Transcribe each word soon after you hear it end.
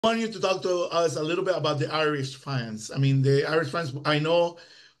want you to talk to us a little bit about the Irish fans. I mean, the Irish fans, I know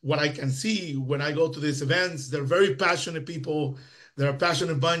what I can see when I go to these events. They're very passionate people. They're a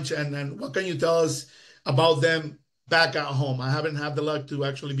passionate bunch. And what can you tell us about them back at home? I haven't had the luck to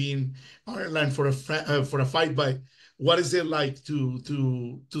actually be in Ireland for for a fight, but what is it like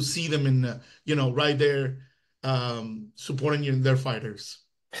to see them in right there supporting their fighters?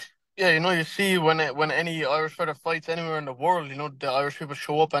 Yeah, you see when any Irish fighter fights anywhere in the world, the Irish people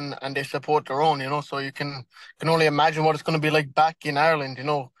show up and they support their own, so you can only imagine what it's going to be like back in Ireland,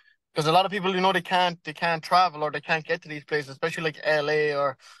 because a lot of people, they can't travel or they can't get to these places, especially like LA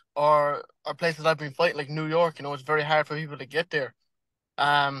or places I've been fighting like New York, it's very hard for people to get there.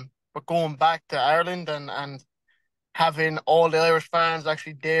 But going back to Ireland and having all the Irish fans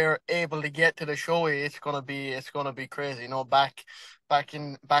actually there able to get to the show, it's gonna be crazy. Back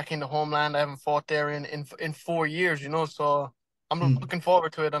in the homeland, I haven't fought there in 4 years. So I'm Mm. looking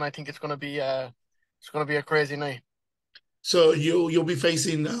forward to it, and I think it's gonna be a crazy night. So you'll be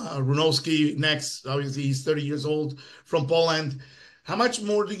facing Runowski next. Obviously, he's 30 years old from Poland. How much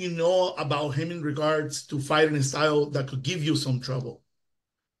more do you know about him in regards to fighting style that could give you some trouble?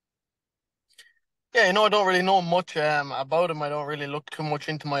 Yeah, I don't really know much about him. I don't really look too much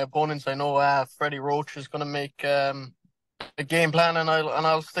into my opponents. I know Freddie Roach is gonna make a game plan, and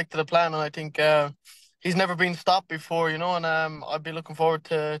I'll stick to the plan. And I think he's never been stopped before, and I'd be looking forward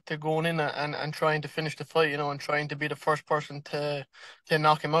to going in and trying to finish the fight, and trying to be the first person to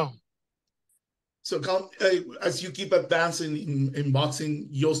knock him out. So as you keep advancing in boxing,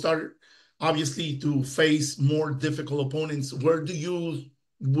 you'll start obviously to face more difficult opponents. Where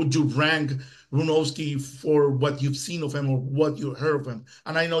would you rank Runowski for what you've seen of him or what you heard of him?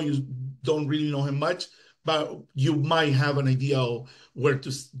 And I know you don't really know him much, but you might have an idea of where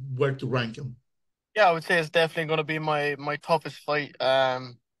to rank him. Yeah, I would say it's definitely going to be my toughest fight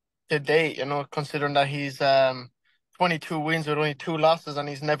to date. Considering that he's 22 wins with only two losses, and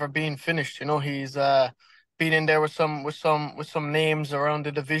he's never been finished. He's been in there with some names around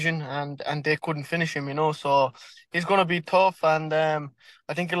the division, and they couldn't finish him. So he's going to be tough, and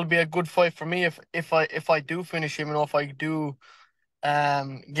I think it'll be a good fight for me if I do finish him. If I do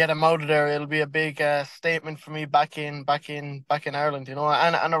get him out of there, it'll be a big statement for me back in Ireland,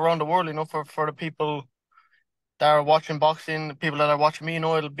 and around the world, for the people that are watching boxing, the people that are watching me,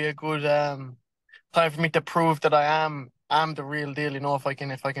 it'll be a good time for me to prove that I'm the real deal, if I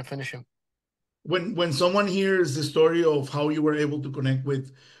can finish him. When someone hears the story of how you were able to connect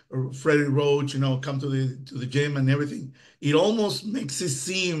with Freddie Roach, come to the gym and everything, it almost makes it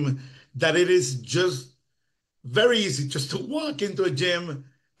seem that it is just very easy just to walk into a gym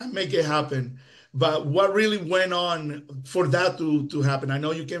and make it happen. But what really went on for that to happen? I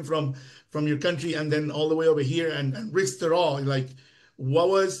know you came from your country and then all the way over here and risked it all. Like, what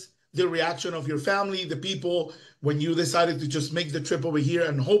was the reaction of your family, the people, when you decided to just make the trip over here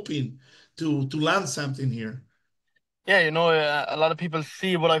and hoping to land something here? Yeah, a lot of people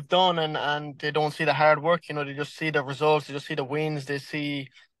see what I've done and they don't see the hard work, they just see the results, they just see the wins, they see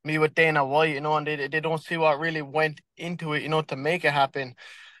me with Dana White, and they don't see what really went into it, to make it happen.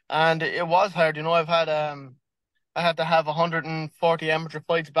 And it was hard, I had to have 140 amateur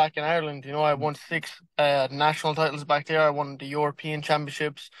fights back in Ireland. I won six national titles back there. I won the European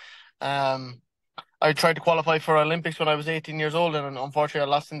Championships. Um, I tried to qualify for Olympics when I was 18 years old, and unfortunately,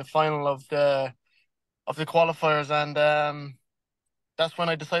 I lost in the final of the qualifiers. And that's when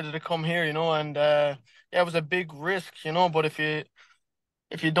I decided to come here. And yeah, it was a big risk. But if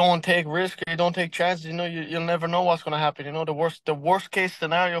you don't take risk, you don't take chances, you'll never know what's going to happen. The worst case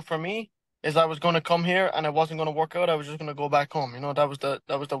scenario for me is I was going to come here and it wasn't going to work out. I was just going to go back home. That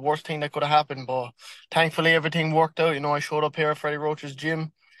was the worst thing that could have happened. But thankfully, everything worked out. I showed up here at Freddie Roach's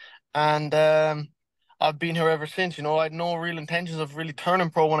gym, and I've been here ever since. I had no real intentions of really turning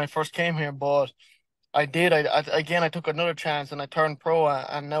pro when I first came here, but I did. Again, I took another chance and I turned pro,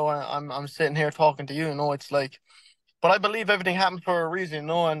 and now I'm sitting here talking to you. It's like, but I believe everything happens for a reason,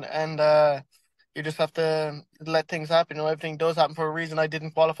 and you just have to let things happen. Everything does happen for a reason. I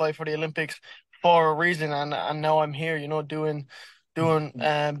didn't qualify for the Olympics for a reason, and now I'm here, doing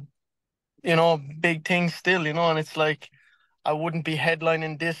big things still, and it's like I wouldn't be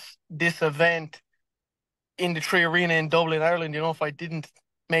headlining this event in the Tree Arena in Dublin, Ireland, if I didn't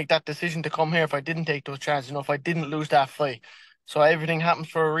make that decision to come here, if I didn't take those chances, if I didn't lose that fight. So everything happens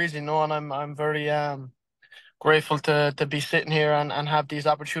for a reason, and I'm very grateful to be sitting here and have these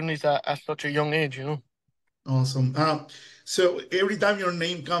opportunities at such a young age. Awesome. So every time your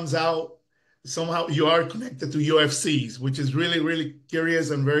name comes out, somehow you are connected to UFCs, which is really, really curious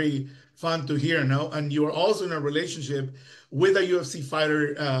and very fun to hear, no? And you are also in a relationship with a UFC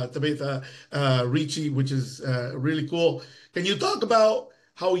fighter, Tabatha Ricci, which is really cool. Can you talk about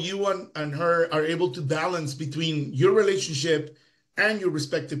how you and her are able to balance between your relationship and your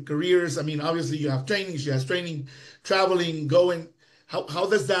respective careers? I mean, obviously you have training, she has training, traveling, going. How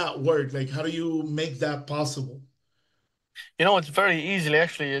does that work? Like, how do you make that possible? It's very easily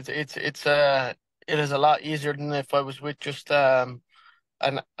actually. It is a lot easier than if I was with just a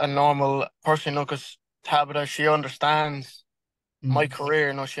normal person, because Tabitha, she understands my Mm.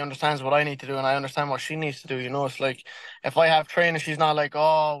 career, she understands what I need to do and I understand what she needs to do. It's like if I have training, she's not like,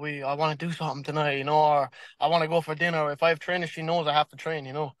 oh, I want to do something tonight, or I want to go for dinner. If I have training, she knows I have to train.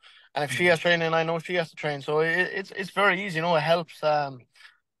 And if she has training, I know she has to train. So it's very easy,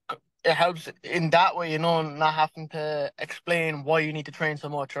 it helps in that way, not having to explain why you need to train so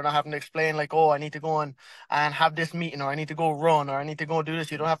much, or not having to explain like, oh, I need to go and have this meeting, or I need to go run, or I need to go do this.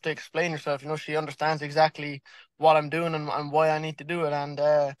 You don't have to explain yourself. She understands exactly what I'm doing and why I need to do it. And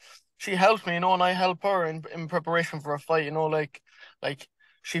she helps me, and I help her in preparation for a fight, like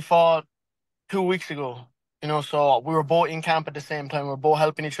she fought 2 weeks ago. So we were both in camp at the same time. We are both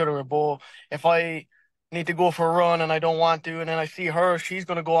helping each other. If I need to go for a run and I don't want to, and then I see her, she's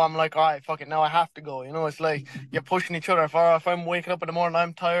gonna go. I'm like, all right, fuck it, now I have to go. It's like you're pushing each other. If I'm waking up in the morning,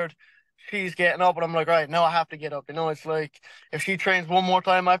 I'm tired. She's getting up, and I'm like, all right, now I have to get up. It's like if she trains one more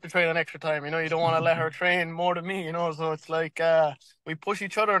time, I have to train an extra time. You don't want to let her train more than me. So it's like we push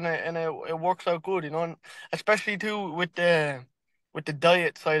each other, and it works out good. And especially too with the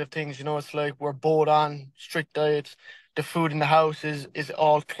diet side of things, it's like we're both on strict diets. The food in the house is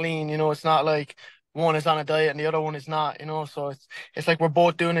all clean. It's not like one is on a diet and the other one is not. So it's like we're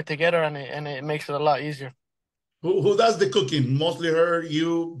both doing it together, and it makes it a lot easier. Who does the cooking? Mostly her,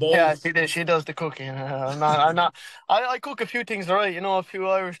 you, Yeah, both? she does the cooking. I'm not. I cook a few things right. A few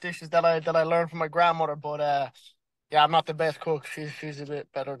Irish dishes that I learned from my grandmother. But yeah, I'm not the best cook. She's a bit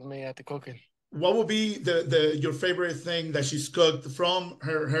better than me at the cooking. What would be the your favorite thing that she's cooked from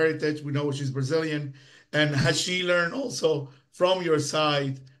her heritage? We know she's Brazilian, and has she learned also from your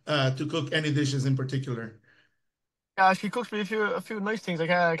side to cook any dishes in particular? Yeah, she cooks me a few nice things. I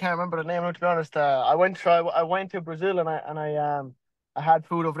can't remember the name now, to be honest. I went to Brazil, and I had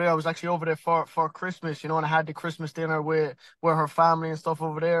food over there. I was actually over there for Christmas, and I had the Christmas dinner with her family and stuff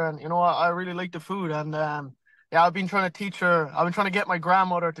over there. And I really like the food. And yeah, I've been trying to teach her. I've been trying to get my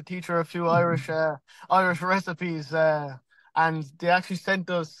grandmother to teach her a few Irish recipes. And they actually sent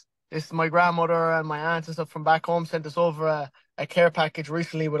us this. My grandmother and my aunts and stuff from back home sent us over a care package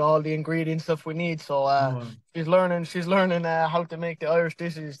recently with all the ingredients stuff we need. So Oh, she's learning how to make the Irish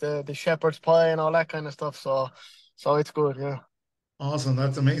dishes, the shepherd's pie and all that kind of stuff. So it's good, yeah. awesome,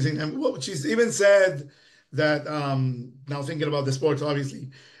 that's amazing. And what she's even said that now thinking about the sports, obviously,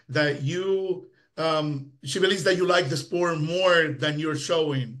 that you she believes that you like the sport more than you're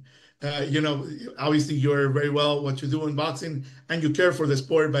showing. Obviously you're very well what you do in boxing and you care for the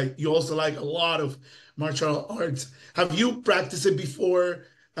sport, but you also like a lot of martial arts. Have you practiced it before?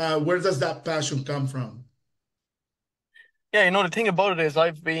 Where does that passion come from? Yeah, the thing about it is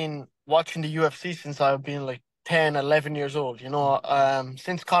I've been watching the UFC since I've been like 10, 11 years old.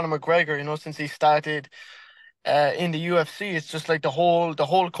 Since Conor McGregor, since he started in the UFC, it's just like the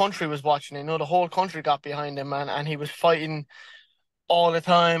whole country was watching. The whole country got behind him, and he was fighting all the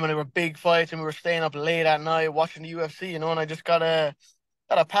time, and they were big fights, and we were staying up late at night watching the UFC. And I just got a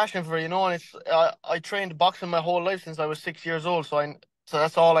passion for it, and I trained boxing my whole life since I was 6 years old. So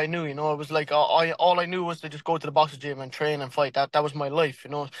that's all I knew. It was like all I knew was to just go to the boxing gym and train and fight. That was my life.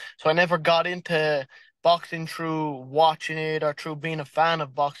 So I never got into boxing through watching it or through being a fan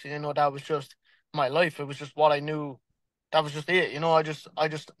of boxing. That was just my life. It was just what I knew. That was just it. I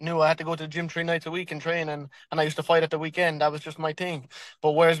just knew I had to go to the gym 3 nights a week and train, and I used to fight at the weekend. That was just my thing.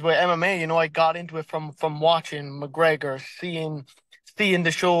 But whereas with MMA, I got into it from watching McGregor, seeing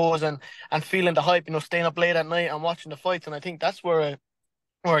the shows and feeling the hype, staying up late at night and watching the fights. And I think that's where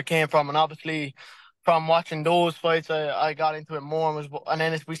it came from. And obviously from watching those fights, I got into it more, and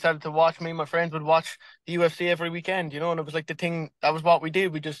then as we started to watch, me and my friends would watch the UFC every weekend, and it was like the thing. That was what we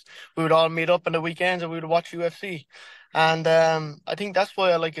did. We would all meet up on the weekends and we would watch UFC. And I think that's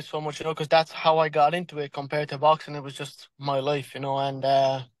why I like it so much, because that's how I got into it compared to boxing. It was just my life, and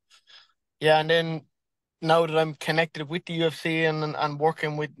yeah. And then now that I'm connected with the UFC and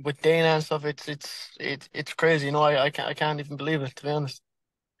working with Dana and stuff, it's crazy. I can't even believe it, to be honest.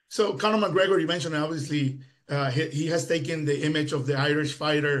 So Conor McGregor, you mentioned obviously he has taken the image of the Irish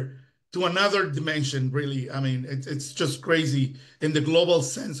fighter to another dimension. Really, I mean, it's just crazy in the global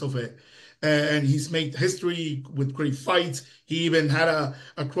sense of it. and he's made history with great fights. He even had a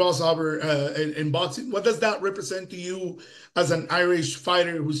crossover in boxing. What does that represent to you as an Irish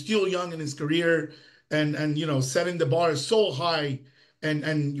fighter who's still young in his career and setting the bar so high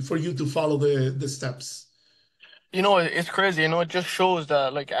and for you to follow the steps? It's crazy, it just shows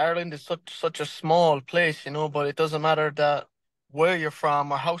that like Ireland is such a small place, but it doesn't matter that where you're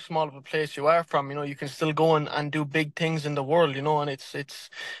from or how small of a place you are from, you can still go and do big things in the world, and it's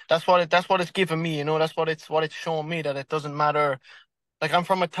that's what it's given me, that's what it's showing me that it doesn't matter. Like I'm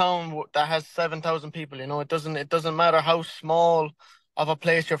from a town that has 7,000 people. It doesn't matter how small of a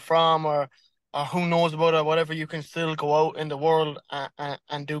place you're from or who knows about it, whatever. You can still go out in the world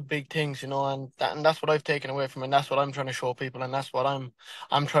and do big things. And that's what I've taken away from it. And that's what I'm trying to show people, and that's what I'm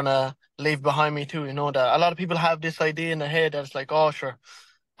trying to leave behind me too. That a lot of people have this idea in their head that it's like, oh sure,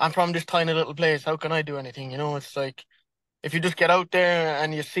 I'm from this tiny little place. How can I do anything? It's like if you just get out there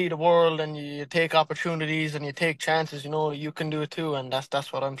and you see the world and you take opportunities and you take chances, you can do it too. And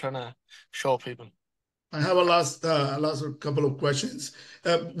that's what I'm trying to show people. I have a last couple of questions.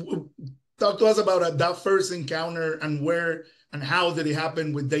 Talk to us about that first encounter and where and how did it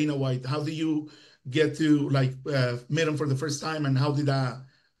happen with Dana White? How did you get to meet him for the first time, and how did that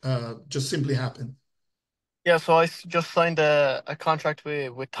just simply happen? Yeah, so just signed a contract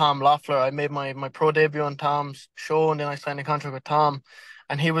with Tom Loeffler. I made my pro debut on Tom's show, and then I signed a contract with Tom,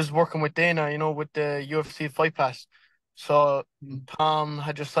 and he was working with Dana, with the UFC Fight Pass. So Mm. Tom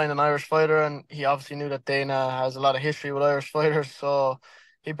had just signed an Irish fighter, and he obviously knew that Dana has a lot of history with Irish fighters. So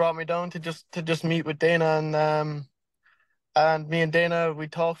he brought me down to just meet with Dana, and me and Dana we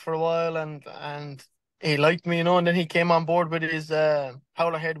talked for a while, and he liked me, and then he came on board with his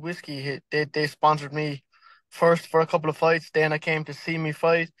Howlerhead whiskey. They sponsored me first for a couple of fights. Dana came to see me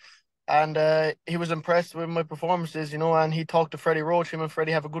fight, and he was impressed with my performances, and he talked to Freddie Roach. Him and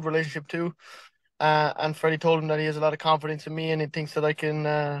Freddie have a good relationship too. And Freddie told him that he has a lot of confidence in me and he thinks that I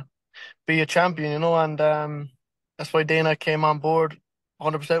can be a champion, and that's why Dana came on board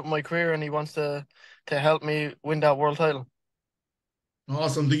 100% with my career, and he wants to help me win that world title.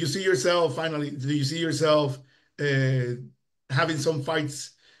 Awesome. Do you see yourself uh, having some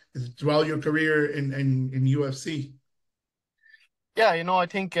fights throughout your career in UFC? Yeah, I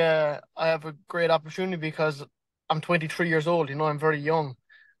think I have a great opportunity because I'm 23 years old. I'm very young.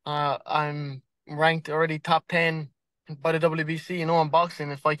 I'm ranked already top 10 by the WBC. In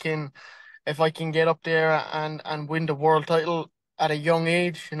boxing. If I can get up there and win the world title at a young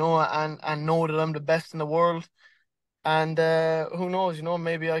age, and know that I'm the best in the world, and who knows,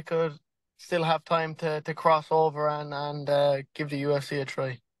 maybe I could still have time to cross over and give the UFC a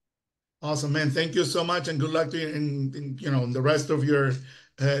try. Awesome, man. Thank you so much, and good luck to you in the rest of your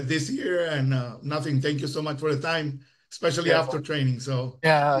this year. And nothing. Thank you so much for the time, especially Yeah. after training. So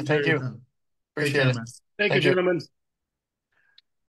Yeah. appreciate Thank your you. time. Take Appreciate care, it. man. Thank you, Thank you. gentlemen.